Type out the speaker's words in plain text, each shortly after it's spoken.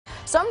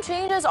Some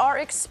changes are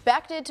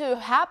expected to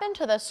happen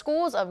to the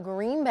schools of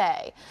Green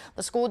Bay.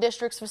 The school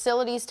district's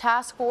facilities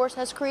task force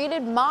has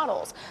created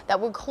models that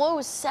would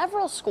close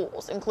several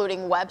schools,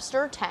 including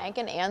Webster, Tank,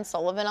 and Ann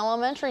Sullivan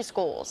elementary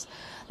schools.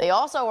 They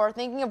also are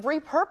thinking of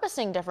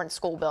repurposing different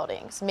school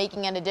buildings,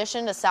 making an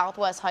addition to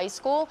Southwest High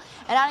School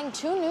and adding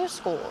 2 new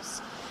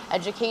schools.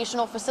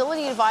 Educational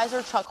Facility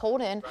Advisor Chuck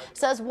Holden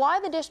says why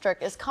the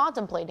district is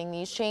contemplating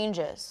these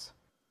changes.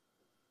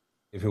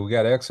 If we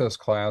got excess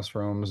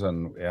classrooms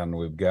and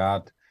we've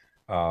got,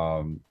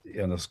 in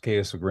this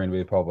case of Green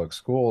Bay Public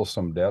Schools,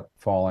 some debt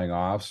falling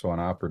off, so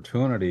an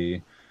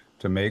opportunity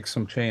to make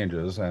some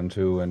changes and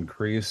to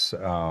increase,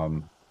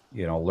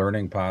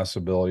 learning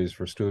possibilities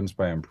for students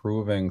by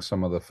improving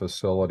some of the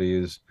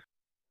facilities.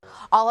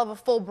 I'll have a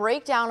full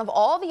breakdown of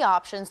all the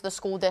options the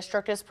school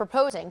district is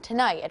proposing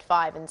tonight at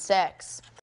 5 and 6.